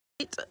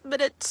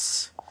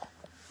minutes.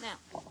 Now,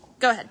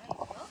 Go ahead.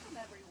 welcome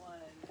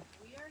everyone.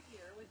 We are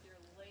here with your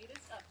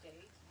latest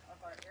update of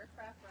our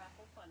aircraft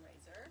raffle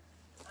fundraiser.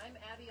 I'm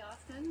Abby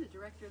Austin, the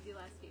director of the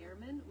Alaska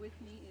Airmen. With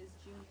me is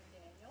Junior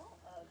Daniel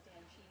of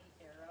Dancini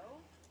Aero.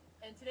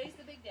 And today's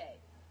the big day.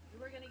 You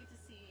are going to get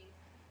to see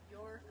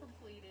your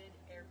completed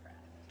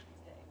aircraft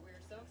today. We're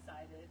so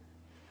excited.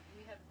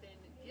 We have been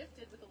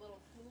gifted with a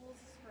little fool's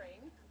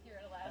spring here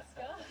in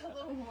Alaska, a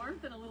little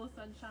warmth and a little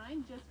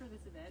sunshine just for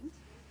this event.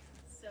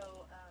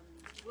 So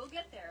we'll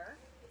get there,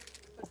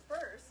 but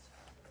first,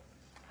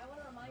 I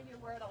want to remind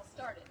you where it all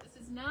started. This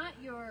is not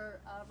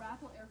your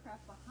raffle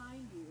aircraft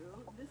behind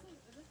you.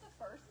 Is this the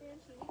first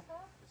Dancini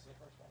Cup? This is the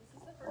first one. This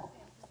is the first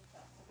Dancini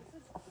Cup. So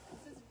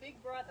this is big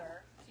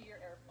brother to your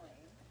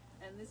airplane,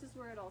 and this is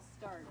where it all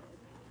started.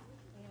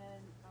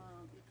 And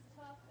it's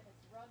tough and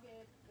it's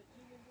rugged, but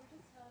Junior, you're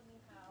just telling me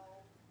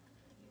how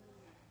you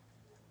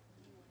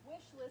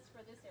wish list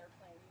for this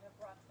airplane you have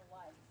brought to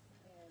life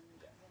in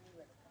the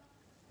new airplane.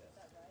 Is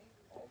that right?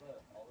 All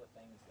the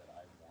things that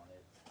I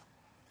wanted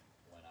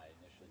when I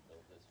initially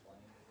built this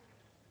plane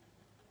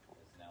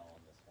is now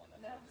on this one.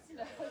 No,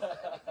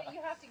 that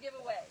you have to give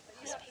away, that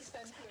you have to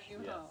send to a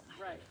new home.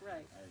 Right.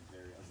 I am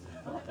very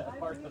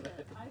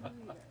I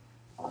believe it.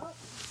 Well,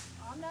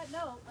 on that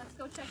note, let's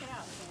go check it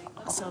out. Okay?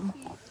 Let's Awesome. go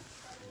see this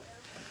incredible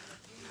airplane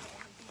that you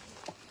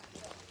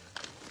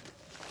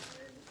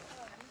Here you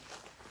come.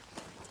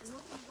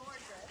 Looking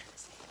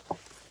gorgeous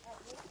at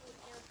Lakewood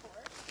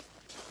Airport.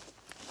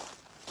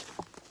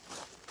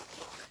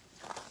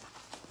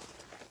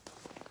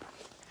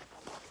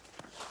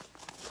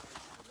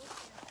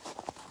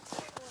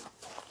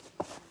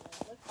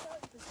 Let's start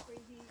with this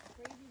crazy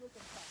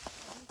looking truck.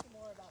 Tell me some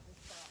more about this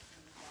truck.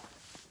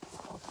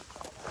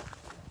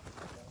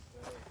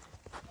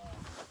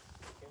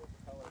 Cater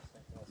Propeller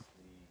sent us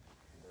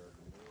their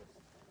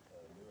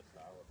newest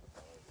style of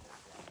propeller.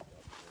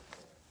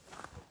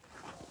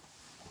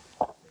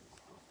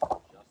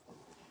 Adjusted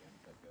the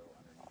shims that go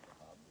underneath the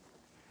hub.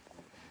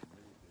 You can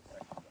remove the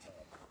section of the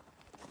hub.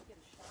 Get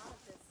a shot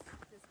of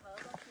this hub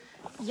up here.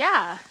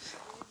 Yeah.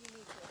 Very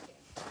unique looking.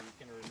 So you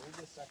can remove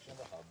this section of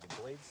the hub. The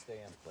blades stay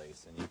in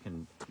place, and you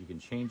can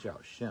change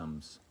out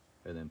shims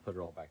and then put it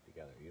all back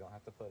together. You don't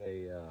have to put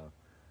a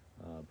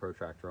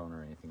protractor on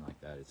or anything like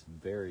that. It's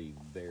very,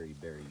 very,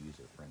 very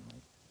user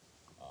friendly.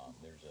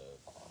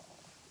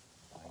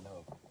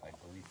 I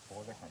believe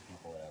 4 different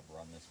people that have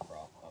run this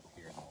prop up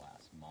here in the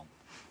last month,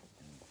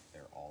 and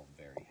they're all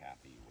very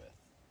happy with.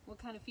 What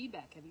kind of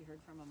feedback have you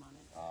heard from them on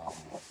it?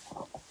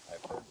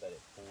 I've heard that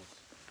it pulls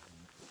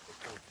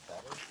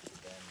better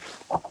than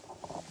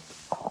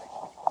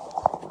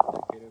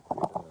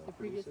The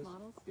previous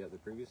models? Yeah, the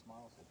previous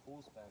models. It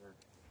pulls better.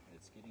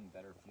 It's getting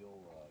better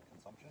fuel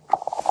consumption. And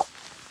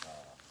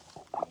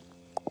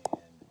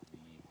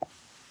the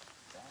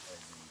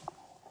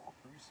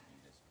cruise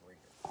speed is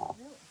greater.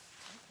 Really?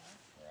 Okay.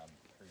 Where I'm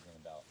cruising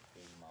about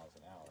 80 miles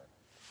an hour.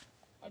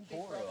 I And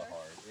pull Big real Brother?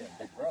 hard. Yeah,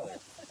 Big Brother.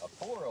 I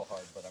pull real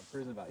hard, but I'm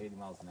cruising about 80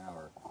 miles an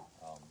hour.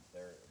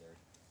 They're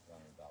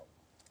running about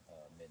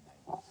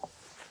mid-90s.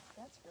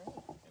 That's great.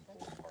 And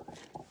pulling harder.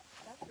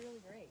 That's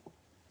really great.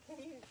 Can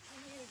you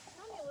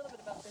tell me a little bit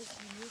about this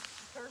unique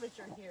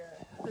curvature here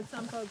that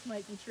some folks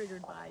might be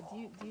triggered by?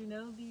 Do you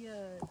know the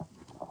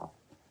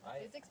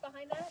physics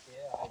behind that?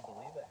 Yeah, I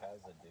believe it has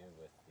to do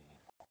with the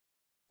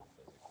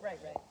physics. Right.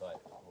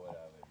 But what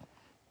I would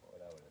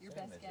assume Your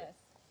best is guess.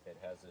 it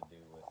has to do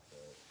with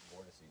the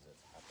vortices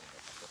that's happening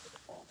at the tip of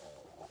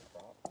the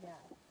prop. Yeah.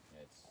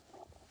 It's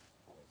I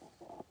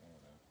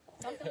don't know.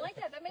 Something like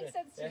that. That makes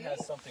sense to It me.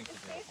 has something to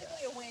It's do with that.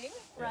 basically a wing,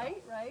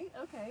 right? Right.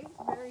 Okay.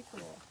 Very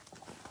cool.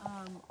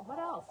 What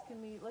else?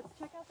 Let's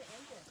check out the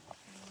engine.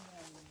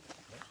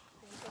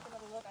 Can we take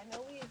another look? I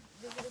know we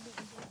visited the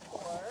engine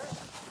before,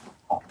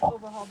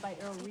 overhauled by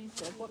Aero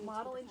Recip. What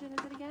model engine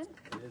is it again?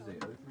 It is a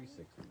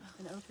 0360.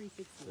 An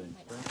 0360. It's an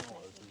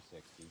internal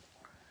 0360.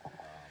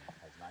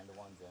 Has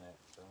 9-to-1s in it,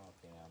 thermal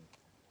cam.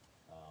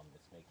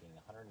 It's making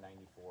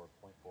 194.4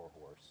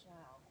 horse.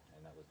 Wow.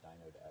 And that was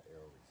dynoed at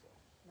Aero Recip.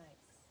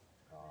 Nice.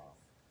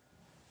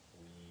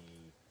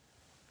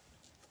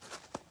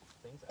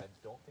 Things I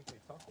don't think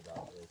we've talked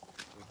about is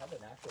we have a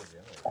natural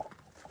generator.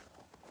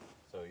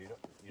 So you don't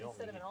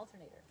Instead need, of an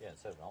alternator. Yeah,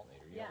 instead of an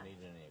alternator. You don't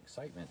need any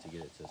excitement to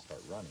get it to start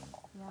running.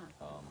 Yeah.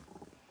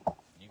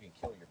 You can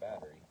kill your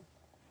battery,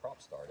 prop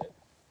start it,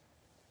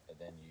 and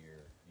then you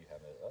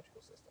have an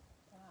electrical system.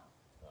 Wow.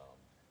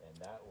 And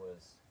that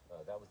was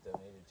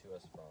donated to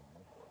us from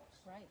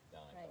Monkworks. Right.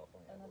 Down in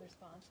California. I Another believe.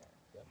 sponsor.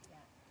 Yep.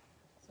 Yeah.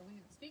 So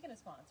speaking of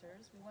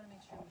sponsors, we want to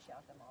make sure we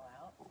shout them all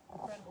out.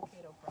 Incredible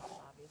Cato Prop,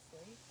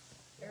 obviously.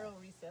 Aero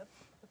Recip,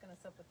 hooking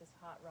us up with this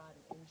hot rod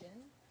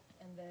engine.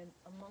 And then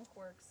a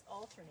Monkworks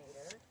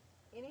alternator.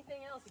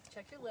 Anything else? You can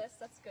check your list.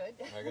 That's good.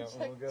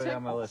 We'll go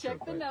down my list Check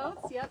real the quick.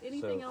 notes. Yep.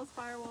 Anything else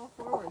Firewall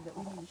Forward that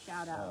we need to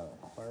shout out?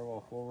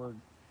 Firewall Forward.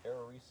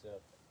 Aero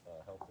Recip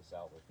helped us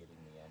out with getting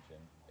the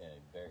engine in a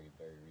very,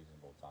 very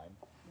reasonable time.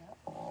 Yep.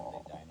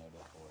 They dynoed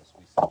it for us.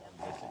 We simply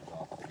just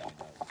exhaust the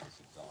dyno with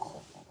this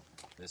exhaust.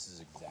 This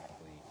is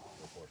exactly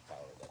the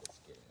horsepower that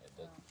it's getting. It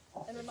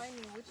remind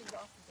me, which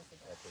exhaust is this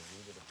again? That's a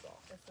Rooted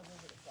exhaust. That's the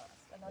Rooted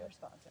exhaust. Another Yep.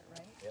 sponsor,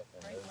 right? Yep,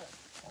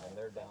 and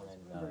they're down in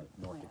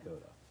North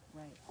Dakota.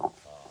 Right.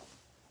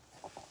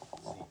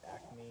 See,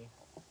 Acme.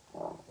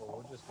 Well,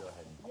 we'll just go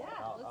ahead and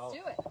Let's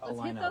do it. I'll Let's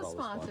line hit out those all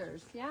the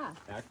sponsors. Yeah.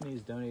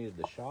 Acme's donated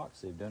the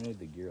shocks. They've donated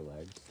the gear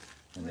legs,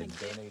 and they've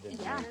donated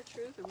Interior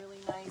Truth, a really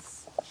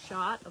nice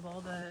shot of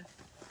all the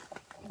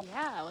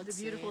Let's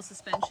beautiful see.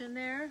 suspension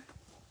there.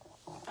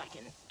 If I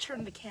can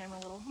turn the camera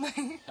a little.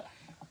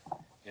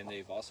 and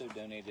they've also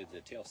donated the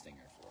tail stinger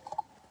for it.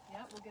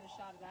 Yeah, we'll get a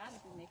shot of that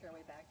if we make our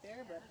way back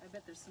there. But I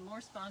bet there's some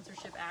more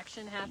sponsorship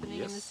action happening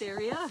in Yes. this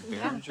area.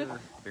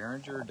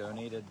 Behringer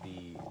donated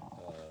the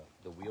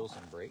wheels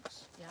and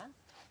brakes. Yeah.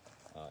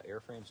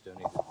 Airframes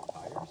donated the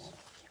tires.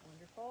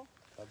 Wonderful.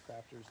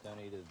 Subcrafters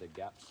donated the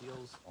gap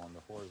seals on the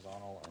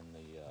horizontal and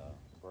the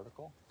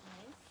vertical.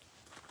 Nice.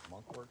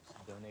 Monkworks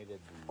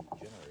donated the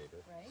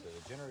generator. Right. So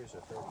the generators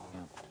are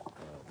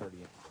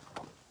 30 amp.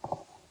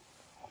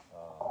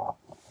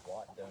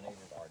 Watt donated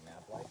our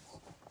nav lights.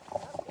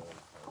 So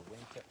our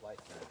wingtip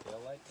lights and our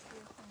tail lights.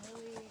 There's some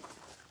really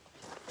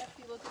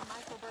sexy looking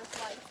microburst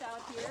lights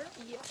out here.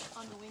 Yep.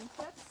 On the wing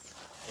tips.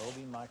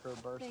 Dolby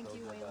microburst. Thank Those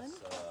you, give Waylon.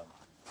 us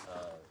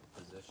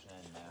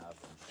position, nav,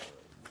 and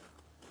shade.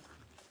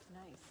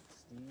 Nice.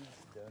 Steve's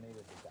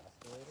donated the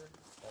gasculator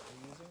that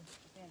we're using.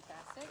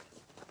 Fantastic.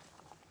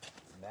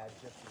 Mad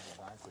Gypsy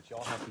Designs, which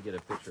y'all have to get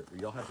a picture.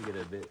 Y'all have to get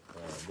a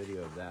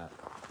video of that.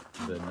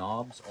 The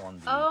knobs on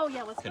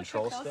the Let's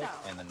control go check those stick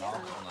out. and the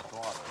knobs on the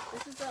throttle.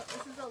 This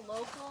is a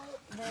local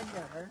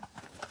vendor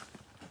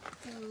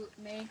who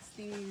makes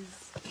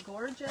these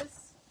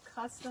gorgeous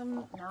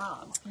custom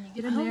knobs. Can you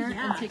get in there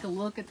and take a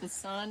look at the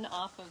sun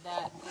off of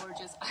that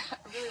gorgeous? I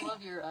really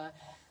love your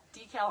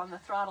decal on the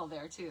throttle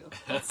there too.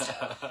 That's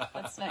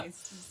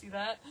nice. Did you see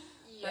that?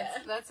 Yeah.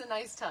 That's a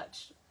nice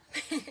touch.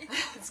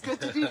 It's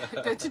good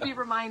to be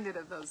reminded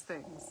of those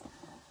things.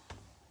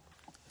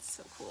 It's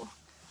so cool.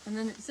 And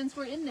then since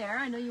we're in there,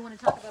 I know you want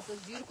to talk about those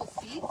beautiful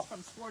seats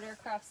from Sport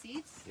Aircraft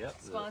Seats. Yep.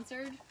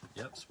 Sponsored.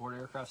 Yep. Sport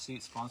Aircraft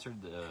Seats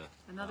sponsored the.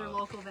 Another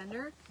local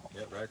vendor.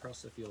 Yep. Right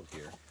across the field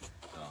here.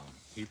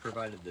 He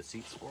provided the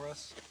seats for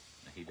us.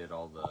 He did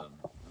all the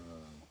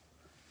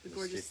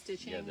Gorgeous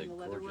stitching and the the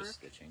leather gorgeous work.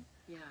 stitching.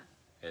 Yeah.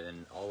 And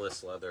then all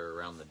this leather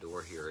around the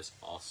door here is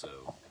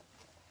also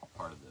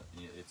part of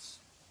the. It's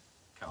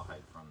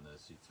cowhide from the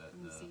seats that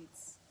From the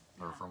seats.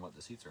 or Yeah. from what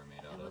the seats are made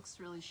out It of. looks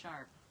really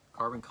sharp.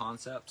 Carbon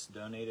Concepts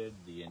donated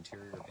the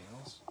interior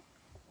panels.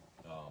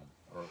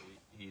 Or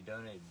he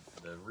donated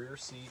the rear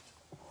seat,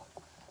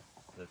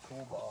 the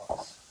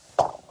toolbox.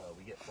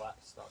 We get flat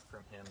stock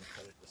from him,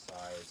 cut it to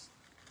size.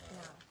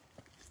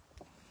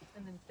 Yeah.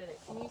 And then fit it.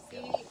 Can you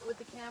see with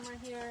the camera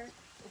here?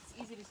 It's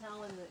easy to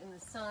tell in the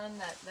sun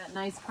that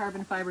nice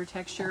carbon fiber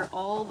texture.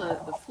 All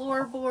the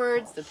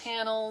floorboards, the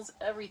panels,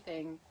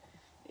 everything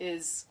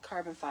is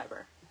carbon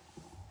fiber,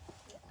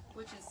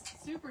 which is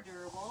super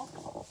durable,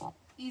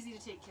 easy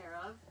to take care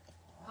of.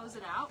 Hose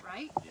it out,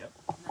 right? Yep.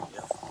 Nice.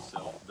 Yep.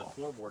 So the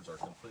floorboards are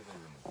completely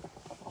removed.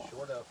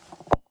 Short of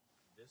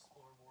this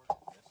floorboard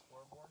and this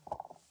floorboard,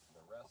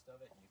 the rest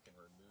of it you can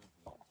remove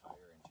the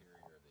entire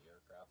interior of the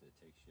aircraft. It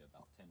takes you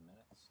about 10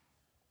 minutes,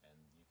 and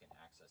you can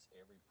access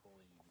every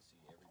pulley. You can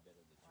see every bit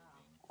of the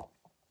tubing.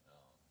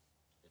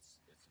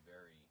 It's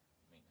very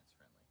maintenance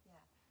friendly.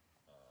 Yeah.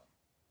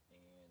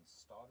 And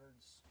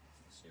Stoddard's.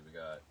 Let's see, we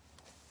got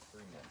 3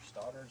 more.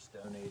 Stoddard's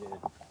donated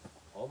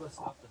all the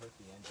stuff to hook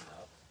the engine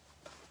up.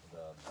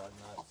 The bud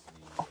nuts,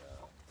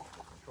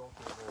 the control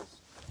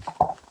cables,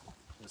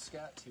 the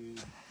scat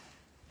tube,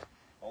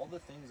 all the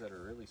things that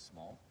are really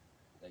small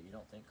that you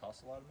don't think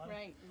cost a lot of money.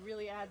 Right. It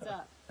really adds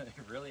up. They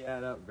really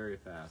add up very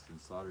fast, and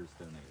Stoddard's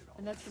donated all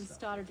And that's that from stuff.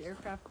 Stoddard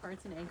Aircraft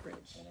Parts in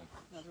Anchorage. In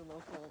Anchorage. Another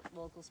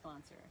local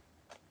sponsor.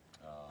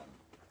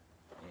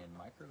 And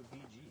Micro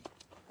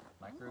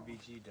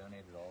BG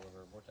donated all of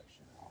our Vortex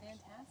generators.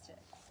 Fantastic.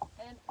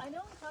 And I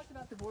know we talked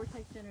about the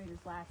Vortex generators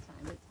last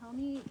time, but tell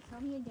me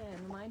again,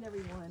 remind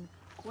everyone,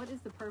 what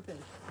is the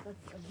purpose of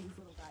these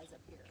little guys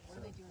up here? What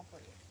are they doing for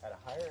you? At a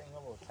higher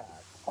angle of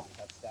attack, you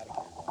have static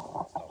gears on the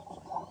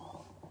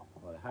installers.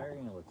 Well, at a higher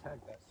angle of attack,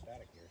 that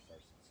static gear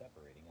starts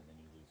separating, and then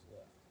you lose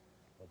lift.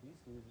 Well, these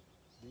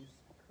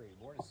create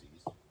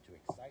vortices to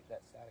excite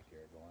that static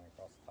gear going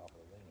across the top of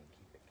the wing and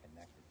keep it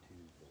connected to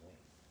the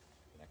wing,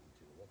 connected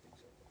to the lifting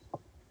surface.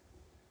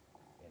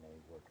 And they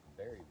work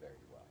very, very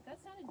well. That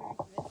sounded very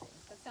convincing.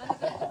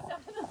 That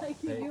sounded like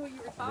you knew what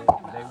you were talking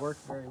about. They work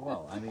very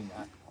well. I mean,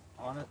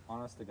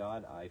 honest to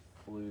God, I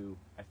flew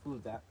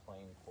that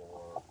plane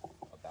for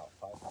about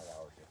 500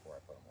 hours before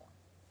I put them on.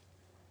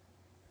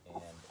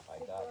 And I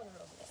got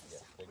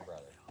Big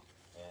Brother.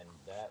 And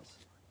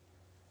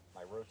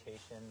my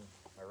rotation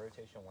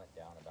went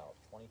down about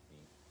 20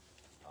 feet.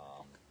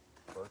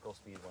 Vertical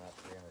speed went up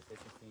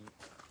 350 feet.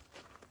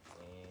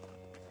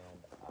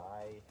 And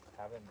I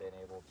haven't been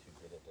able to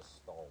get it to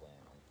stall in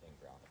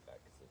ground effect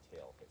because the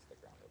tail hits the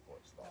ground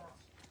before it stalls.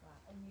 Wow.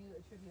 And you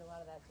attribute a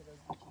lot of that to those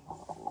BGs.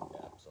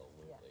 Yeah,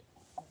 absolutely.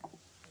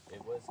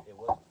 It was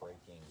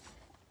braking.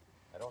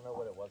 I don't know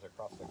what it was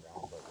across the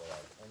ground, but what I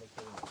was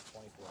indicating was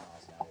 24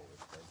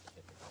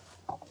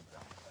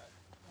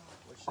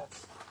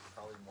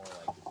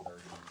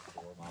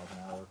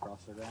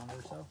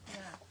 or so. Yeah.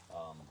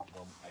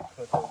 When I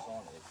put those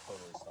on, it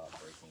totally stopped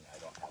breaking. I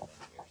don't have any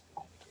airspeed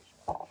indication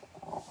on it.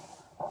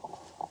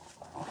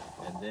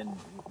 And then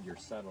when you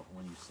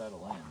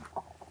settle in,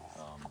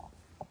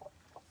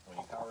 when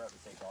you power up to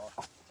take off,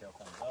 the tail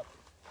comes up,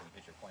 when you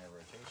hit your point of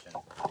rotation,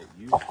 it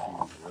used to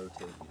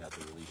rotate, you have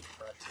to release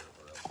pressure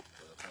or else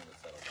for the plane to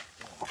settle back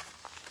in.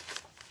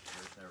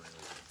 There's no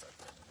releasing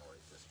pressure anymore,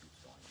 it just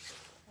keeps going.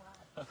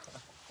 Wow.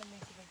 That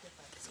makes a big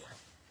difference.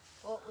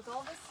 Well, with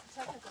all this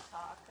technical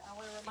talk, I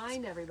want to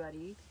remind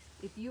everybody,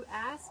 if you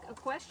ask a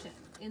question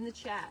in the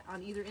chat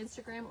on either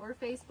Instagram or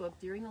Facebook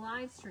during the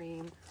live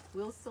stream,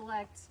 we'll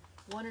select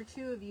one or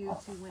two of you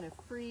to win a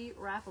free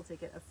raffle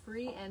ticket, a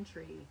free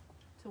entry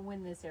to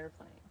win this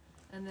airplane.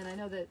 And then I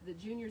know that the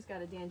Junior's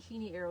got a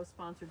Dancini Aero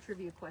sponsored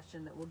trivia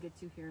question that we'll get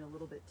to here in a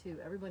little bit too.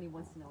 Everybody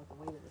wants to know what the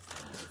weight of this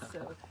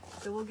thing is.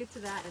 So we'll get to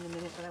that in a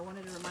minute, but I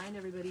wanted to remind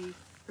everybody,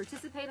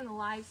 participate in the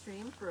live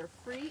stream for a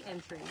free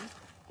entry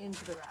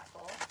into the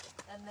raffle.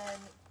 And then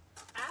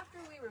after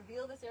we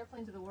reveal this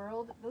airplane to the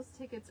world, those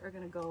tickets are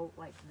going to go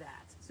like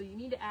that. So you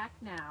need to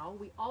act now.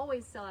 We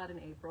always sell out in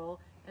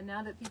April, and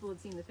now that people have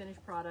seen the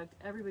finished product,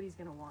 everybody's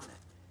going to want it.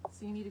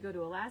 So you need to go to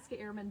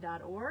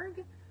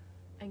alaskaairmen.org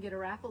and get a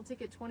raffle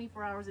ticket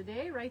 24 hours a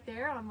day right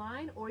there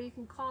online, or you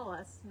can call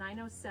us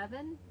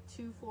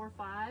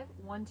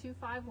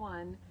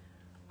 907-245-1251.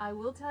 I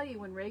will tell you,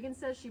 when Reagan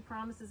says she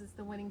promises it's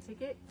the winning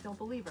ticket, don't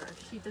believe her.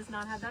 She does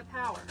not have that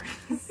power.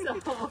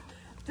 So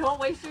don't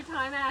waste your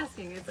time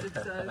asking. It's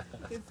the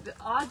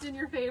odds in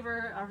your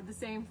favor are the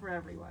same for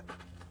everyone.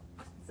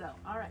 So,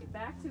 all right,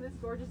 back to this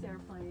gorgeous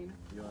airplane.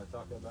 You want to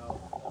talk about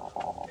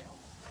panel?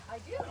 I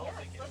do, yes.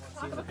 Let's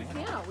talk about the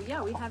panel.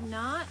 Yeah, we have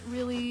not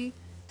really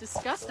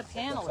discussed the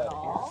panel at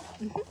all.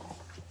 We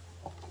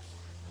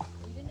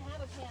didn't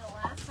have a panel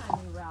last time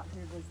we were out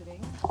here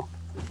visiting. So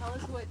tell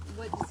us what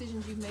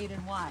decisions you've made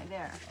and why.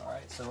 There. All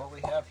right, so what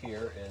we have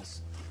here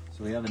is,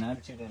 so we have an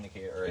attitude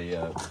indicator, or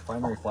a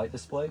primary flight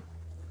display.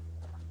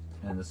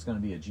 And this is going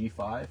to be a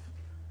G5,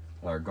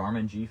 or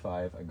Garmin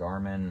G5, a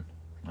Garmin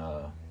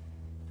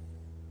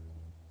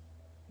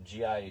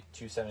GI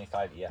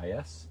 275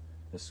 EIS.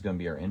 This is going to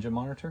be our engine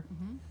monitor. We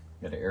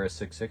got an Era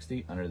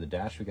 660. Under the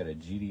dash, we got a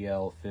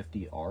GDL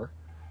 50R.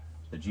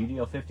 The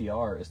GDL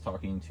 50R is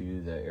talking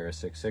to the Era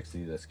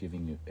 660 that's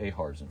giving you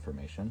AHRS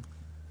information.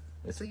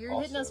 So you're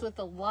hitting us with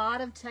a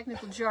lot of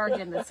technical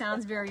jargon that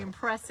sounds very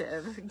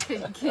impressive.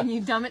 Can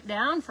you dumb it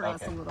down for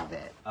us a little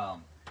bit?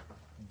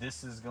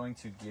 This is going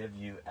to give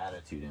you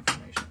attitude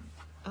information.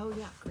 Oh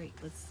yeah, great.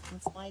 Let's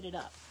light it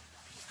up.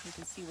 You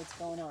can see what's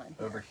going on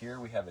here. Over here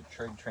we have a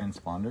trig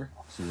transponder.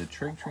 So the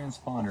trig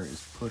transponder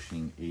is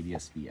pushing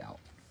ADS-B out.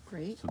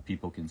 Great. So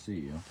people can see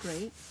you.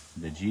 Great.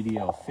 The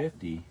GDL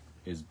 50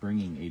 is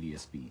bringing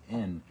ADS-B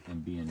in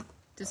and being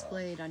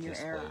displayed on your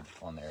Era.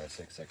 On the Era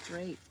 660.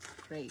 Great,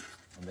 great.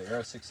 And the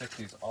Era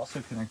 660 is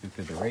also connected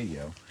to the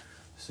radio,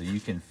 so you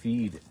can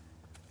feed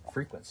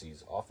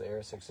frequencies off the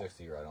Era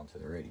 660 right onto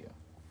the radio.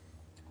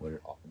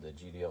 What the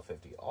GDL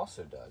 50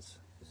 also does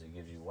is it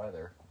gives you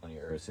weather on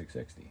your Era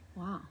 660.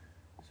 Wow.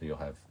 So you'll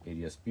have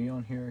ADS-B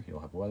on here, you'll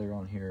have weather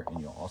on here, and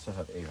you'll also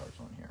have AHRS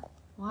on here.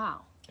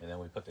 Wow. And then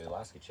we put the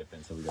Alaska chip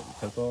in, so we got the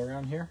topo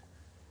around here.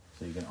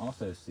 So you can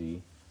also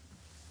see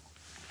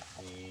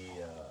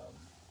the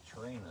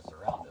terrain that's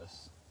around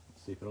us.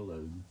 Let's see if it'll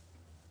load.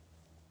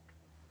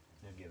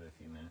 You'll give it a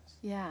few minutes.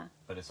 Yeah.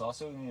 But it's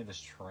also going to be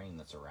this terrain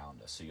that's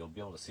around us, so you'll be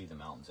able to see the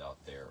mountains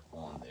out there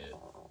on the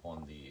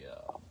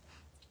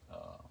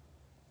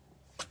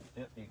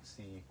you can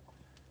see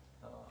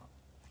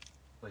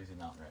Lazy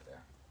Mountain right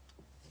there.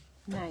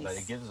 Nice. But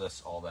it gives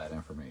us all that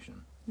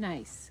information.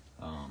 Nice.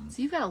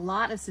 So you've got a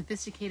lot of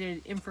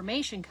sophisticated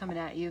information coming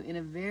at you in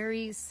a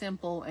very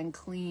simple and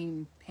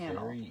clean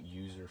panel. Very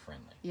user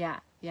friendly.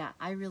 Yeah, yeah.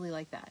 I really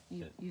like that.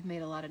 You've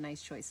made a lot of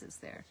nice choices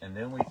there. And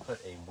then we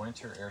put a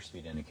winter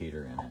airspeed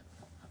indicator in it.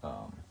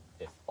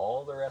 If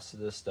all the rest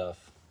of this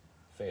stuff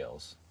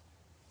fails,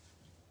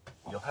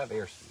 you'll have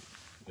airspeed.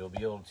 You'll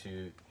be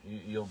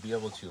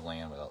able to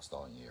land without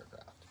stalling the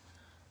aircraft.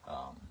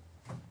 Wow.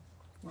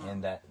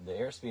 And that the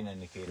airspeed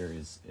indicator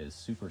is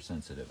super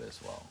sensitive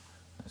as well.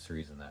 That's the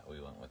reason that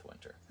we went with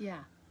winter.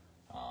 Yeah.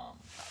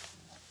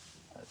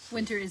 That's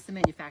Winter is the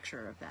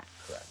manufacturer of that.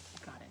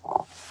 correct. Got it.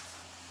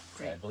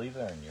 Great. I believe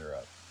they're in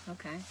Europe.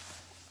 Okay.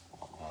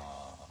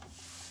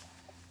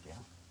 Yeah.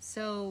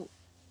 So,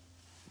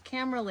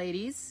 camera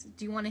ladies,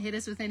 do you want to hit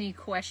us with any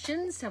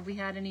questions? Have we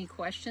had any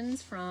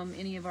questions from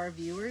any of our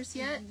viewers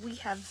yet? We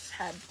have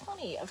had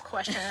plenty of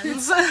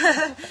questions.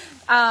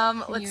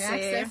 Can Let's you see.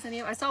 access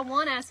any? I saw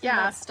one asking Yeah.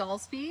 about stall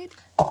speed.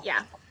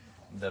 Yeah.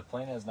 The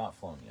plane has not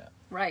flown yet.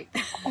 Right.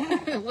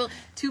 Well,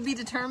 to be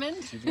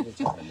determined. To be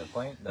determined. The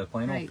plane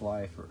Right. will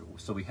fly for.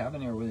 So we have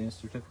an airworthiness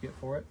certificate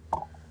for it.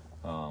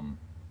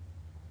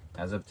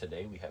 As of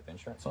today, we have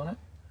insurance on it.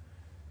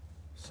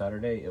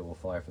 Saturday, it will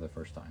fly for the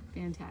first time.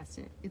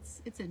 Fantastic.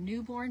 It's a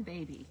newborn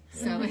baby,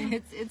 so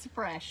it's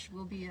fresh.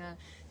 We'll be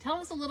tell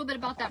us a little bit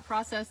about that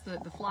process, the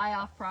fly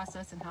off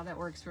process, and how that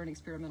works for an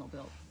experimental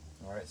build.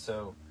 All right.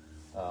 So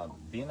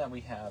Being that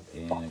we have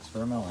an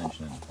experimental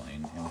engine in the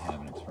plane and we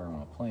have an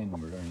experimental plane,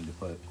 we're going to need to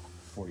put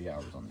 40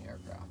 hours on the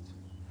aircraft.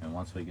 And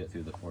once we get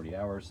through the 40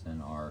 hours,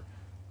 then our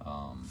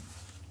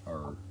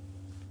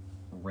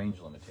range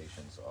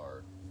limitations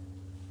are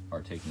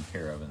taken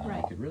care of, and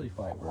then we could really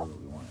fly it wherever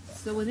we want it.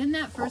 So within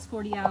that first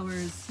 40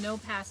 hours, no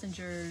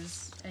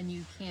passengers, and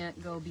you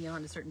can't go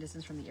beyond a certain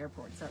distance from the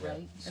airport. Is that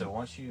right? So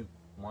once you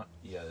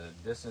the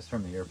distance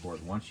from the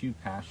airport, once you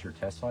pass your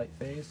test flight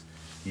phase,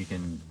 you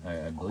can,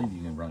 I believe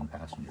you can run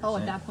passengers. Oh,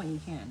 at in. that point you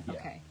can. Yeah.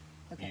 Okay.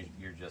 Okay.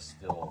 You're just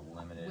still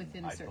limited.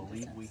 Within a certain I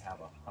believe distance. we have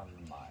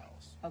 100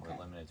 miles. Okay.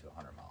 We're limited to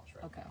 100 miles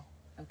right Okay.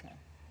 now. Okay.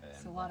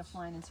 And So a lot of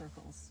flying in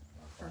circles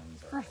for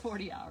flying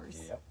 40 hours.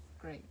 Yep.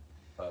 Great.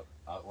 But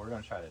we're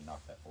going to try to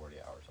knock that 40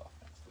 hours off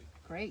next week.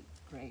 Great.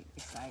 Great.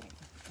 Exciting.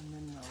 And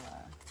then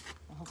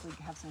we'll hopefully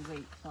have some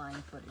great flying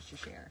footage to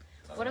share.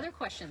 What other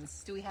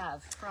questions do we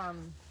have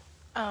from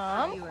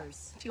our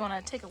viewers? If you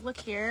want to take a look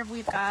here,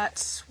 we've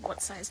got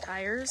what size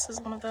tires is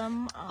one of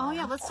them. Oh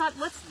yeah, let's talk.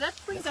 That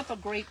brings up a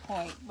great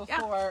point.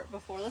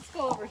 Before let's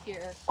go over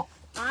here.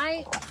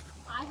 I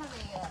have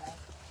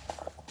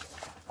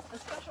a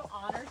special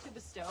honor to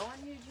bestow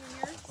on you,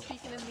 Junior.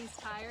 Speaking of these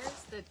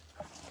tires, that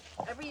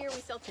every year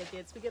we sell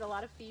tickets, we get a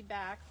lot of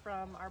feedback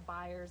from our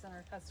buyers and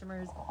our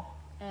customers,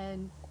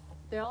 and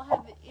they all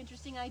have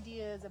interesting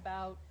ideas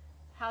about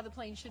how the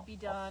plane should be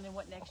done and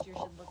what next year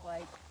should look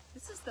like.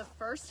 This is the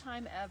first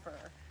time ever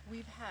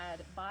we've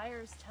had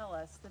buyers tell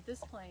us that this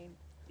plane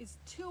is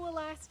too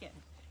Alaskan.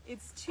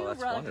 It's too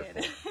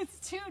rugged.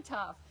 It's too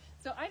tough.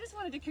 So I just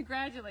wanted to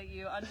congratulate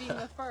you on being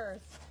the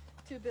first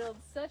to build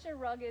such a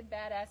rugged,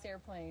 badass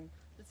airplane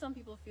that some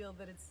people feel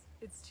that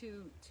it's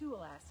too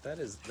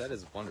Alaskan. That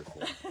is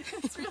wonderful.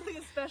 It's really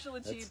a special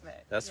achievement.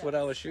 That's Yes. what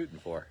I was shooting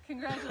for.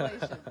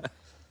 Congratulations.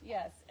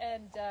 Yes,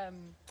 and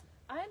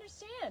I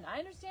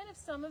understand if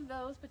some of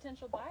those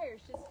potential buyers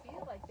just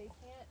feel like they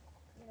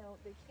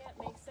can't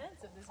make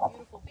sense of this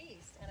beautiful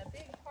beast, and a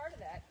big part of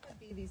that could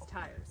be these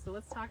tires. So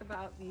let's talk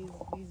about these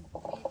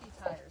beefy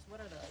tires. What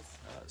are those?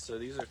 So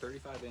these are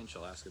 35-inch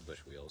Alaska bush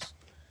wheels.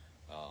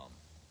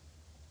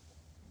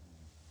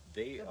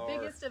 They are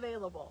biggest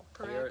available,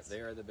 correct? They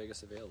are the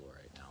biggest available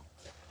right now.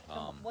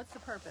 So what's the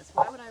purpose?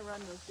 Why would I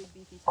run those big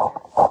beefy tires?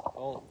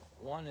 Well,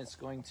 one, it's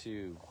going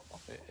to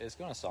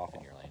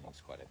soften your landings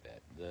quite a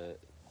bit.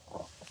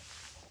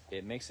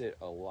 It makes it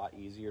a lot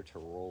easier to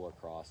roll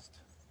across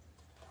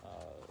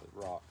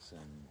rocks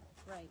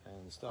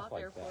and stuff Off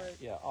like airport.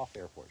 that. Yeah, off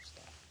airport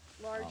stuff.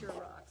 Larger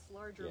rocks,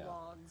 larger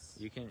logs.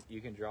 You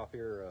can drop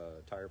your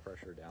tire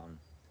pressure down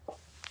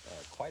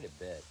quite a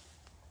bit,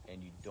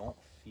 and you don't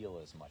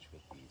feel as much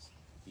with these.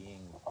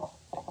 Being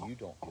that you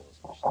don't feel as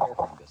much, the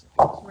airframe doesn't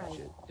feel as much.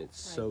 It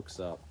soaks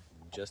up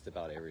just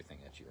about everything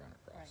that you run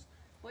across. Right.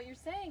 What you're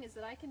saying is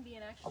that I can be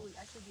actually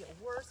be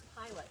a worse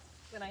pilot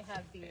when I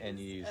have these And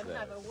you use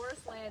have a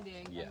worse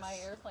landing, and my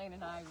airplane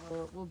and I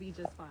will be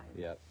just fine.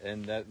 Yep,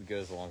 and that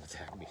goes along with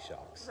Acme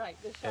shocks. Right,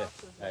 the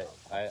shocks as well.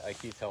 I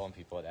keep telling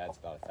people it adds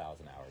about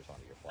 1,000 hours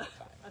onto your flight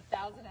time.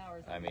 1,000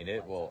 hours. I mean,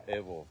 it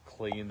will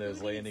clean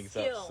those landings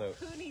up. So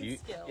who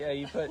needs skill? Yeah,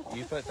 you put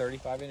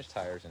 35-inch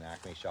tires in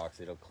Acme shocks,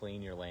 it'll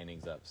clean your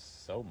landings up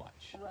so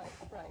much.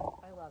 Right.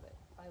 I love it.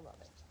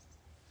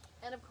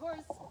 And of course,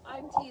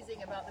 I'm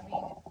teasing about them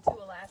being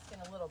too Alaskan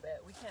a little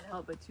bit. We can't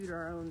help but toot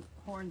our own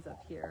horns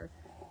up here.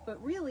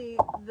 But really,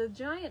 the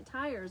giant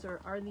tires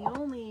are the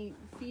only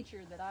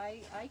feature that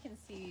I can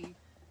see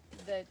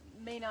that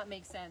may not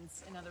make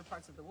sense in other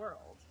parts of the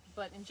world.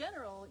 But in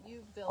general,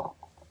 you've built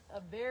a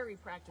very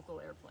practical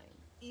airplane.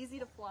 Easy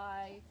to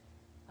fly,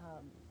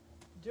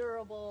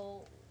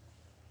 durable,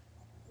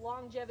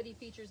 longevity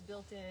features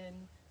built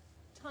in,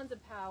 tons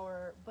of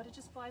power, but it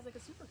just flies like a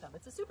Super Cub.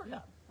 It's a Super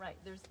Cub, right?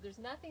 There's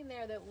nothing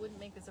there that wouldn't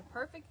make this a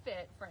perfect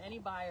fit for any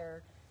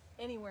buyer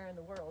anywhere in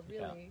the world,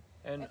 really.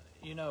 Yeah. And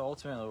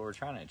ultimately what we're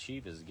trying to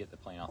achieve is get the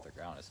plane off the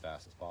ground as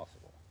fast as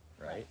possible,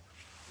 right?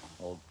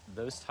 Well,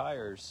 those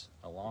tires,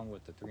 along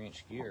with the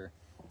 3-inch gear,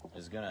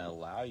 is going to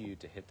allow you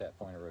to hit that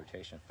point of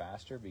rotation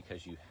faster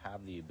because you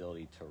have the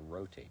ability to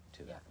rotate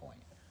to that point.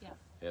 Yeah.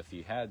 If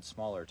you had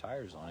smaller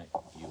tires on it,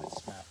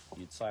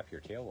 you'd slap your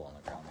tail wheel on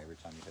the ground every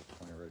time you hit the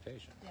point of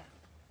rotation.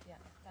 Yeah,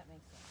 that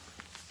makes sense.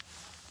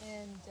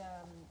 And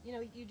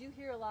you do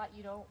hear a lot.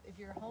 If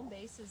your home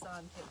base is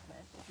on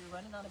pavement, if you're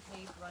running on a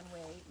paved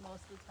runway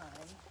most of the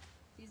time,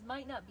 these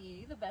might not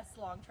be the best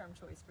long-term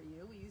choice for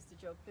you. We used to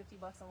joke $50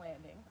 a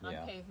landing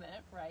on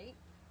pavement, right?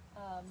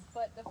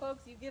 But the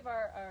folks, you give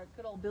our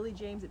good old Billy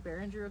James at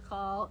Behringer a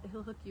call,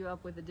 he'll hook you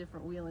up with a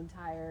different wheel and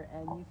tire,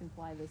 and you can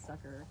fly this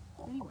sucker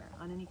anywhere,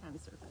 on any kind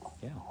of surface.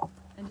 Yeah.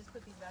 And just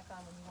put these back on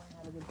when you want to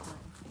have a good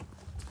time.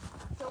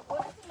 So what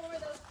are some more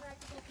of those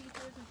practical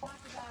features? We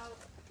talked about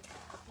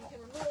you can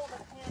remove all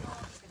the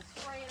panels, you can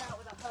spray it out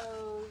with a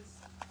hose,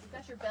 you've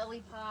got your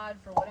belly pod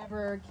for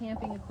whatever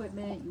camping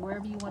equipment,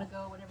 wherever you want to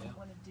go, whatever you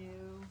want to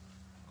do.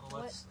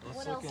 What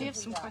else? Do you have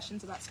some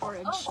questions about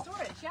storage? Oh,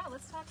 storage. Yeah,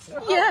 let's talk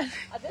storage. Yeah.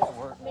 This is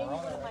maybe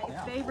one of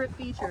my favorite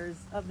features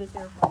of this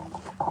airplane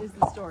is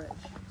the storage.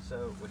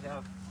 So we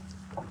have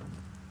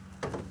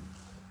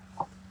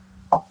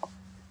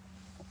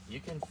you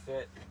can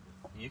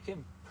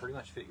pretty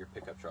much fit your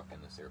pickup truck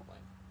in this airplane.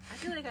 I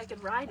feel like I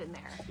could ride in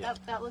there. Yeah.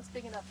 That looks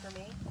big enough for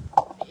me.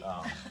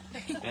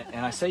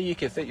 And I say you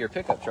can fit your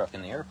pickup truck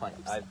in the airplane.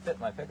 I fit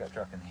my pickup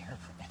truck in the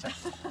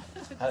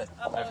airplane.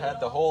 I've had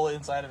the whole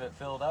inside of it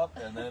filled up,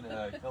 and then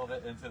I filled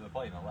it into the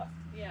plane and left.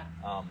 Yeah.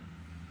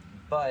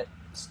 But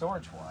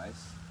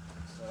storage-wise,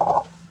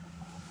 so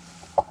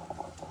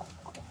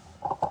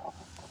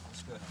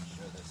let's go ahead and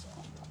show this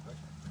off real quick.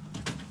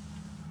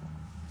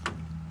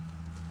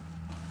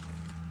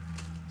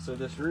 So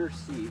this rear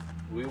seat,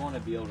 we want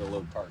to be able to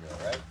load cargo,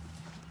 right?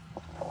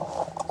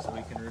 So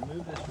we can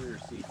remove this rear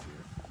seat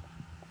here.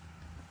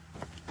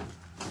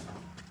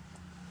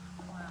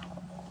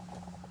 Wow.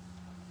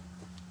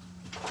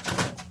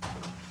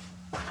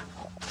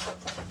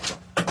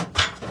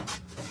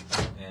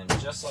 And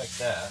just like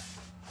that,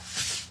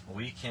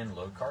 we can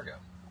load cargo.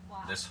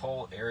 Wow. This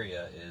whole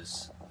area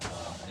is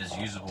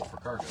usable for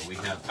cargo. We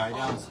have tie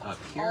downs up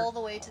here. All the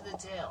way to the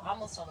tail.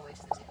 Almost all the way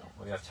to the tail.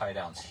 We have tie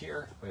downs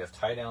here. We have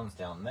tie downs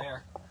down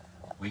there.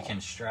 We can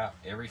strap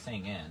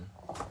everything in.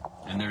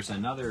 And there's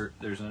another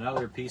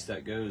piece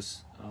that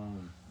goes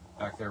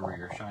back there where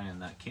you're shining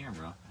that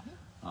camera.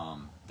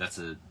 That's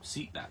a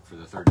seat back for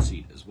the third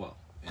seat as well.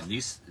 And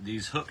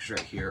these hooks right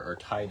here are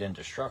tied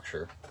into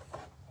structure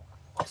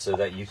so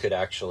that you could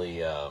actually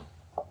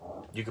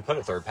you could put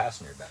a third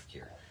passenger back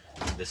here.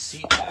 The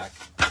seat back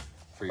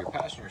for your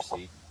passenger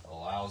seat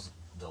allows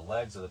the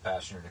legs of the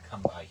passenger to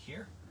come by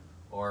here,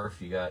 or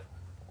if you got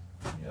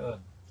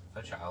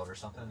a child or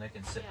something, they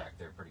can sit back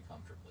there pretty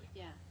comfortably.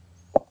 Yeah.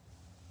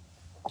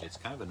 It's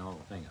kind of a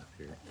normal thing up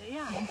here.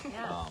 Yeah.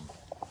 Yeah.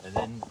 And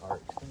then our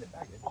extended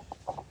baggage.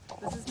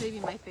 This is maybe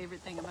my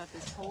favorite thing about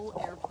this whole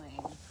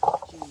airplane,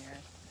 Junior.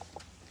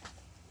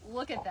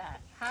 Look at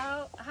that.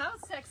 How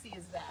sexy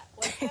is that?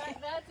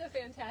 Like that's a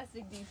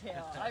fantastic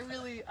detail. I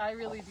really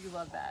do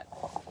love that.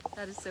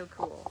 That is so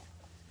cool.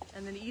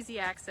 And then easy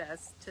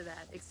access to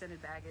that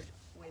extended baggage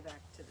way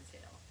back to the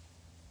tail.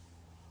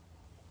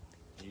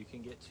 You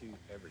can get to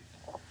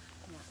everything.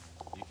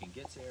 Yeah. You can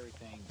get to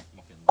everything.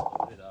 You can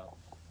load it up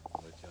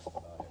with just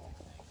about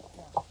everything.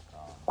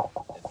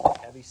 Yeah. If the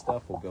heavy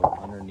stuff will go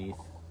underneath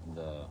in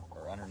the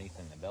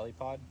belly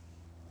pod.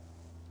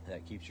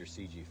 That keeps your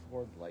CG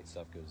forward. The light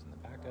stuff goes in the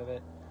back of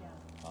it.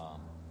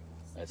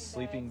 Yeah. A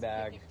sleeping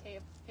bag.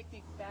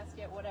 Picnic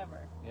basket, whatever.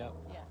 Yep.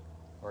 Yeah.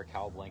 Or a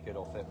cowl blanket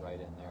will fit right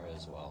in there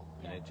as well.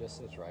 And it just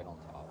sits right on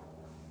top.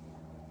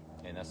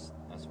 And that's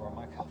where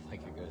my cowl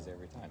blanket goes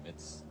every time.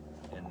 It's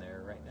in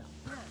there right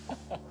now.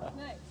 Yeah.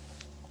 Nice.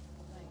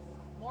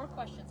 More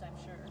questions, I'm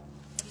sure.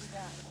 What do you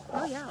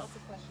got? Oh yeah. Lots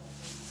of questions.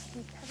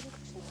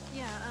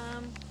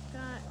 Yeah,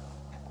 got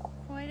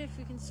quite if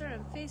we can start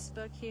on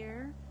Facebook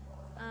here.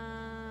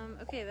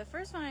 Okay, the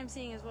first one I'm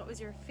seeing is what was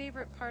your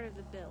favorite part of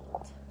the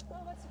build?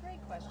 Oh, that's a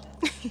great question.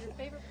 Your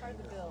favorite part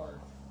of the build?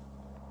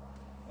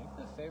 I think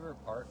the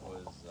favorite part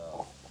was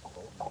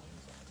bolting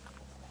wings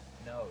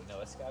on it. No,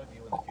 it's got to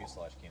be when the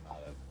fuselage came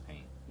out of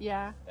paint.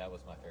 Yeah. That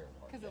was my favorite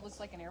part. Because it looks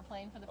like an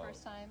airplane for the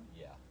first time?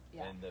 Yeah.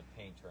 Yeah. And the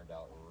paint turned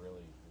out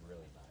really,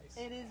 really nice.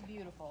 It is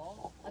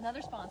beautiful.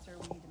 Another sponsor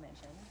we need to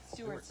mention,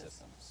 Stewart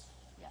Systems.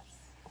 Yes.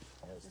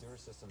 Yeah, Stewart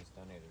Systems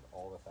donated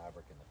all the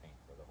fabric and the paint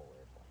for the whole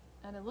airplane.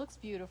 And it looks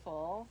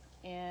beautiful,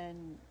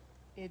 and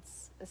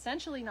it's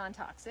essentially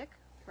non-toxic,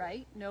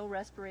 right? No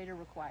respirator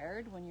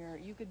required.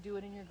 You could do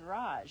it in your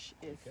garage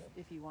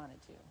if you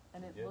wanted to,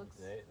 and it looks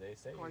They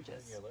say gorgeous. You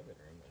can in your living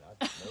room, and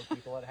I know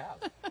people that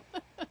have.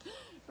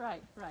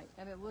 Right,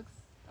 and it looks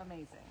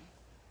amazing.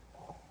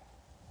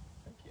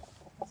 Thank you.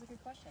 That's a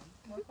good question.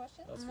 More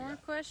questions? More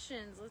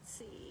questions. Let's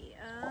see.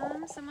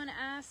 Someone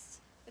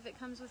asked if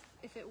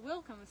it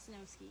will come with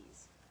snow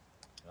skis.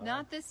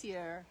 Not this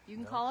year. You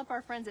can call up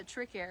our friends at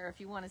Trick Air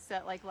if you want to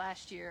set like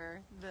last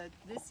year.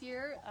 This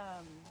year,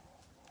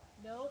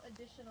 no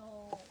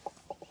additional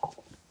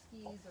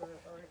skis or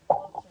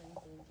floats or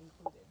anything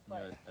included.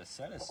 But A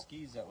set of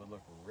skis that would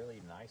look really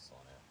nice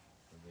on it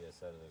would be a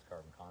set of those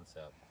Carbon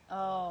Concept.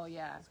 oh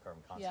yeah, Those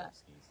Carbon Concept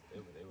skis. They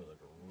would look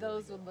really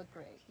those good. would look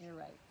great. You're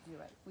right.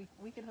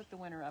 We can hook the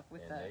winner up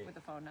with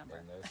the phone number.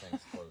 And those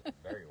things float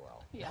very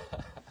well. Yeah.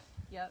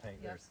 Yep. I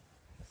think Yep. there's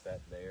a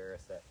set there, a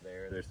set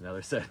there. There's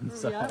another set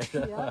inside.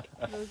 Yep.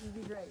 Those would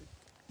be great.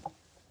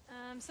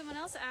 Someone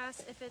else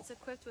asked if it's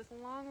equipped with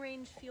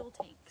long-range fuel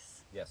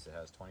tanks. Yes, it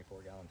has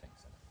 24-gallon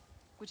tanks in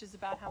it. Which is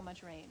about how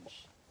much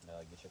range?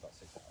 Gets you about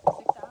 6 hours.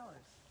 6 hours.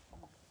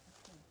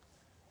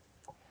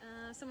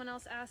 Someone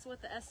else asked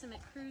what the estimate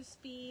cruise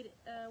speed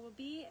will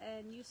be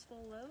and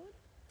useful load.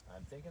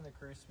 I'm thinking the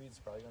cruise speed's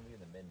probably going to be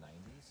in the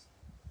mid-90s.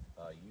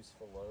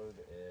 Useful load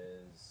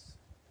is,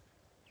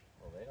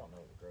 well, they don't know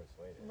what the gross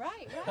weight is.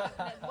 Right.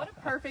 What a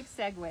perfect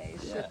segue.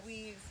 Yes.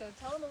 So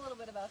tell them a little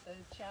bit about the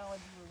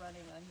challenge you were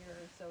running on your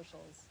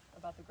socials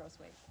about the gross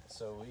weight.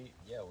 So we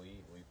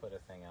put a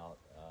thing out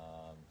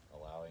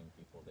allowing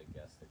people to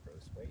guess the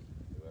gross weight.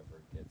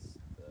 Whoever gets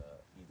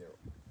either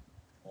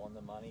on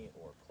the money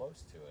or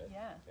close to it.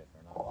 Yeah. If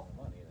they're not on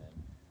the money, then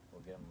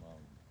we'll give them a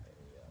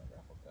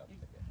raffle cup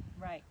ticket.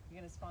 Right.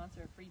 You're going to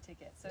sponsor a free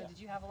ticket. So Yeah. did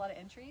you have a lot of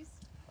entries?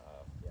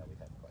 Yeah, we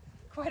had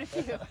quite a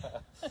few. Quite a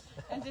few.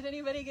 And did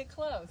anybody get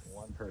close?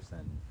 One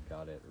person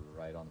got it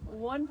right on the money.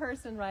 One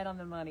person right on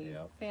the money.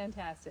 Yep.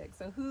 Fantastic.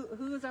 So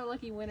who is our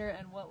lucky winner,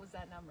 and what was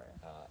that number?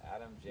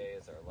 Adam J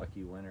is our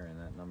lucky winner, and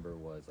that number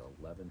was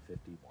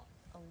 1151.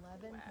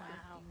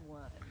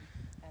 1151.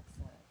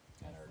 Excellent.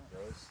 And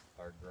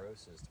our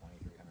gross is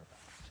 2,300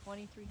 pounds.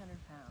 2,300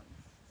 pounds.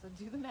 So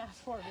do the math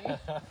for me.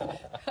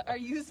 Our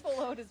useful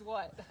load is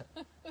what?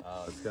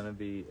 It's gonna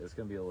be a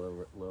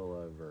little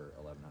over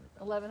 1,100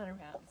 pounds. 1,100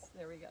 pounds.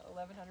 There we go.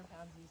 1,100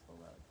 pounds useful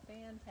load.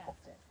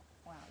 Fantastic.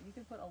 Wow. You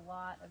can put a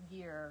lot of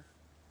gear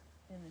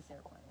in this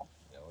airplane.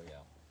 Oh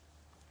yeah.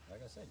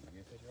 Like I said, you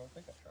can fit your own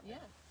pickup truck.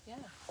 Yeah.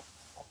 Yeah.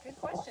 Good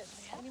questions.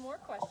 Any more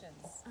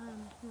questions?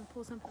 I'm gonna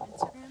pull some from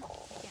Instagram.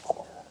 I can't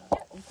see that.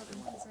 Yeah. Pull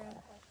them on Instagram.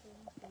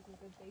 Questions. Maybe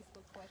good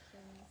Facebook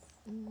questions.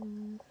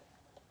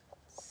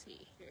 Let's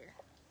see here.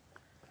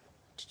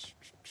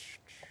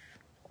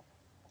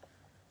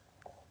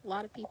 A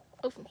lot of people.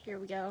 Oh, here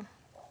we go.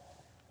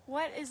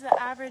 What is the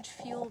average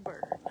fuel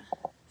burn?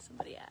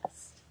 Somebody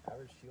asked.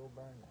 Average fuel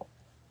burn.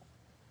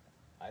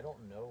 I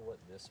don't know what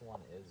this one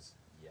is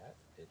yet.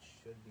 It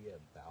should be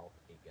about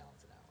 8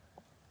 gallons an hour.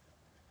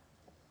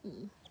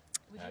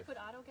 Would you put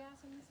auto gas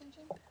in this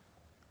engine?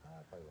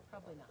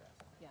 Probably not.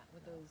 Yeah,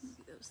 with those.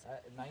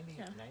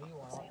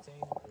 91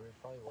 octane would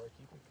probably work.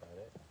 You could cut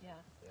it. Yeah.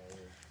 Yeah,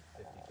 your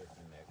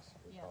 50-50 mix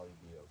would Yeah. probably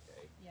be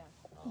okay. Yeah.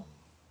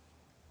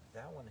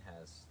 That one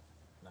has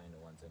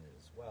 9-to-1s in it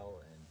as well,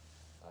 and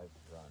I've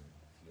run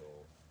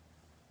fuel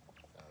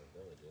out of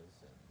villages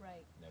and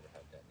Right. never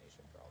had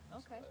detonation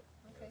problems. Okay, But,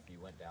 you know, okay. if you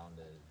went down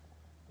to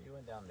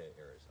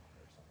Arizona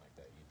or something like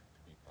that,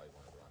 you probably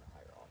want to run a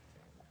higher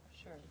octane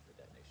Sure. to keep the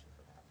detonation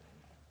from happening.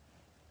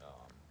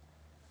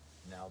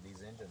 Now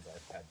these engines,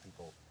 I've had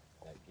people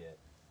that get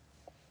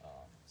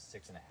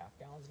 6.5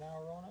 gallons an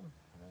hour on them,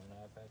 and then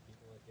I've had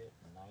people that get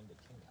 9 to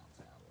 10 gallons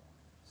an hour on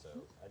them. So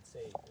I'd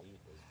say 8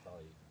 is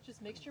probably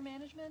Just mixture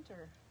management,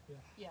 or?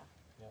 yeah. Yeah.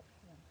 Yep.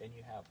 Yeah. And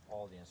you have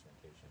all the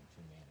instrumentation to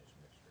manage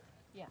mixture in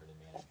it, Yeah. or to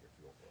manage your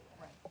fuel flow.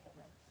 Right.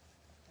 Right.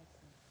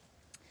 Excellent.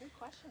 Good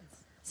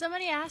questions.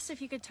 Somebody asked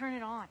if you could turn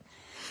it on.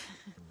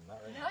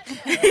 Not right Not now.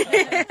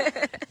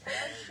 yet.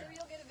 I'm sure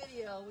you'll get a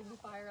video when you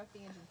fire up the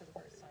engine for the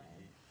first time.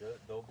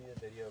 There'll be a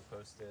video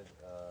posted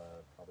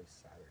probably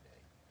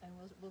Saturday. And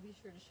we'll be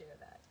sure to share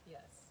that.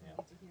 Yes. Yeah. You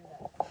get to hear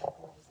that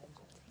gorgeous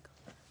engine.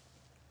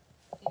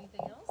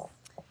 Anything else?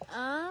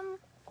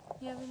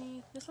 You have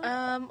any? This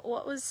one?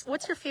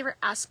 What's your favorite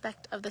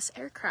aspect of this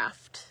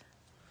aircraft?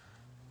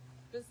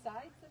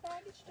 Besides the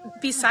baggage door?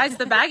 Besides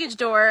the baggage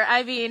door,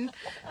 I mean.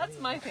 That's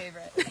my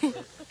favorite. It's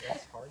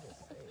hard to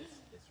say.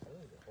 It's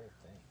really the whole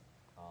thing.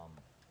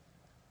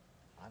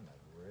 I'm a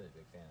really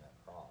big fan of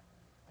that prop.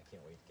 I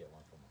can't wait to get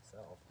one for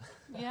myself.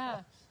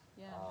 Yeah.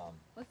 Yeah.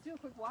 Let's do a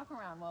quick walk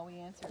around while we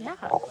answer. Yeah.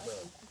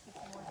 Questions. Just get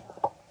some more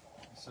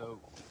shots. So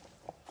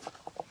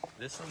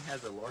this thing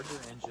has a larger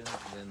engine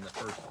than the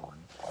first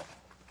one.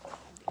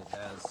 It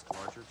has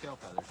larger tail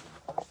feathers than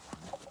the first one.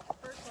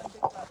 First one,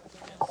 big drop was a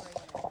little gray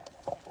in there.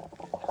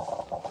 It has a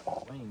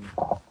larger wing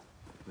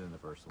than the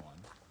first one,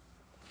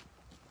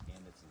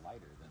 and it's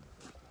lighter than the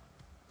first one.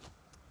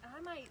 I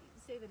might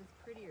say that it's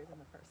prettier than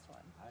the first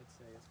one. I'd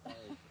say it's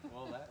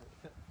probably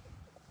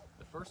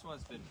the first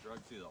one's been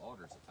drugged through the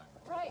alders a time.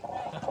 Right.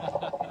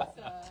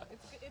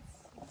 It's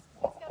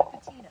got a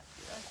patina.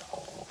 That's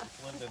all.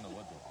 Lived in the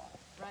woods a lot.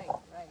 Right.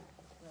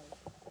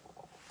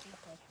 Good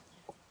question.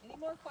 Any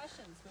more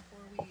questions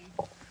before we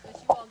let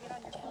you all get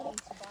on your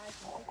phones to buy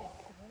some tickets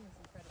to win this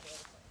incredible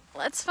airplane?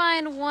 Let's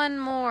find one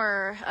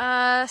more.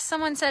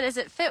 Someone said, "Is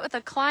it fit with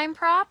a climb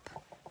prop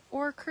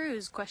or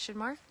cruise?" Question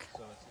mark.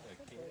 So it's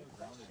a cable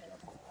ground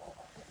adjustable.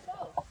 It's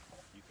both.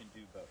 You can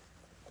do both.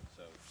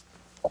 So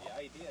the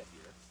idea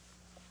here,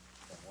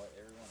 from what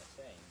everyone is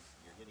saying,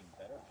 you're getting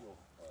better fuel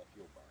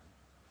burn.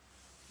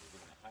 You're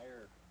getting a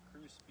higher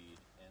cruise speed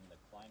in the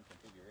climb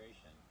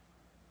configuration,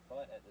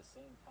 but at the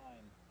same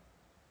time,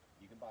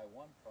 you can buy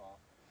one prop,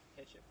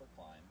 pitch it for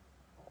climb,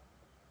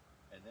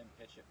 and then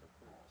pitch it for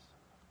cruise.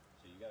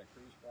 So you got a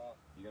cruise prop,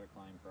 you got a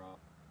climb prop,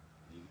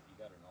 you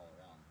got an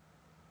all-around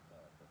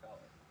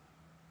propeller.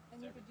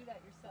 And you could do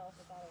that yourself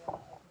without a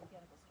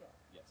mechanical skill.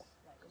 Yes.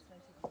 Right. It's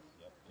meant to be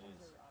Yep.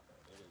 user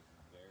operated. It is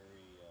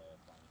very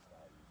fine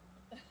style user.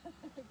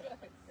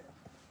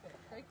 Good.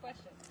 Great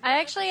question. I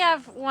actually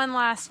have one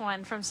last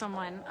one from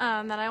someone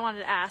that I wanted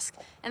to ask,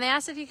 and they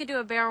asked if you could do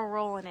a barrel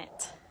roll in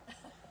it.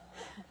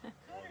 Could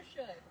or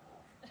should?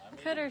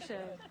 Could or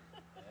should?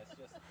 It's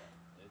just,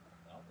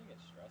 I don't think it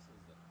stresses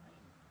the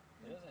plane.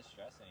 It doesn't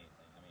stress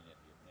anything. I mean,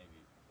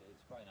 maybe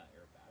it's probably not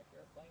your back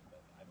airplane,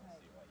 but I don't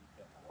see why you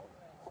couldn't roll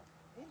it.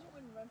 Engine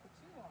wouldn't run for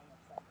too long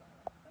upside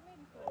down. But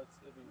maybe for Well,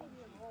 it'd be maybe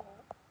a 1G.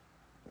 roll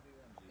It'd be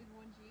 1G. in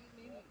 1G.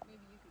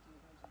 Maybe you could do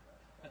a 1G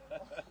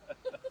roll.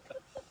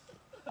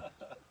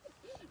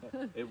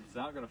 It's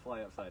not going to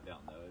fly upside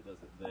down though. It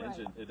doesn't. The Right.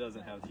 engine. It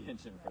doesn't have the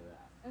engine for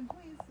that. And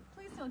please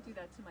don't do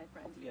that to my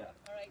friend here. Yeah.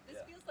 All right. This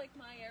Yeah. feels like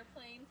my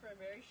airplane for a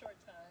very short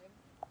time.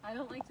 I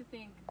don't like to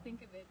think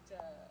of it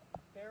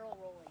barrel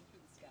rolling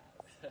through the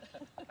skies.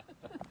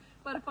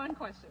 but a fun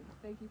question.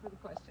 Thank you for the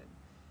question.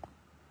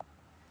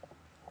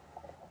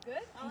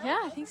 Good? All right. Yeah,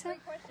 I Those think are so.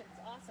 Great questions.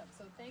 Awesome.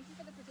 So thank you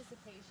for the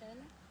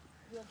participation.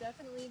 We'll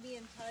definitely be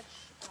in touch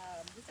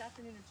this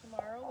afternoon or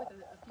tomorrow with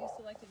a few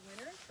selected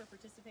winners for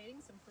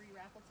participating, some free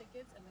raffle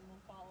tickets, and then we'll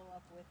follow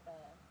up with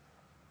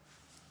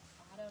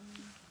Adam.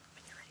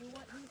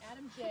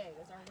 Adam J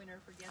is our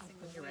winner for guessing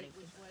the weight,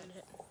 which was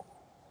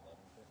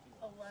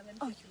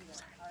 11:51. All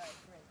right,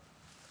 great.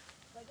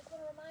 So I just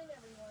want to remind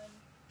everyone,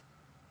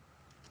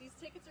 these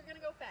tickets are going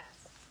to go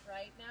fast,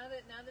 right? Now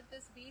that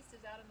this beast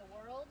is out in the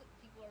world,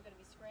 people are going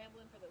to be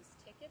scrambling for those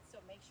tickets. So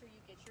make sure you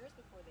get yours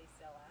before they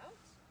sell out.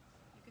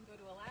 You can go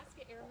to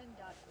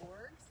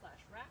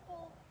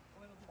alaskaairmen.org/raffle, or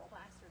it'll be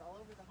plastered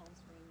all over the home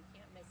screen. You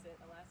can't miss it,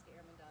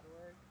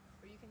 alaskaairmen.org.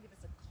 Or you can give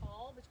us a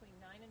call between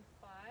 9 and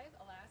 5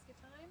 Alaska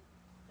time,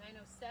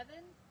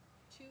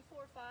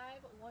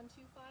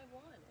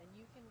 907-245-1251, and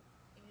you can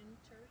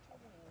enter to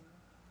win.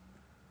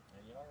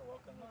 And you are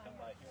welcome to come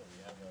by here. We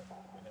have a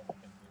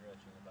computer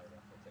that you can buy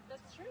raffle tickets.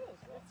 That's true.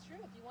 That's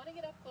true. If you want to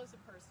get up close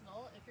and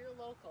personal, if you're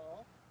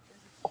local,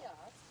 there's a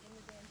kiosk in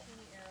the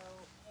Dantini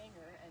Arrow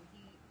hangar, and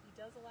he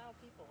does allow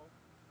people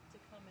to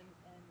come and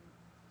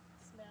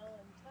smell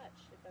and touch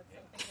if that's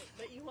something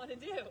that you want to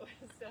do.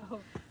 So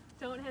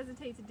don't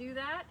hesitate to do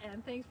that. And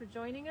thanks for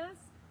joining us.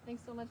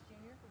 Thanks so much,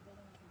 Junior, for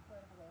building this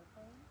incredible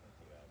airplane. Thank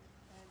you, Abby.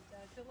 And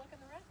good luck on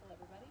the raffle,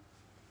 everybody.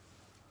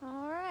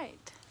 All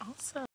right. Awesome.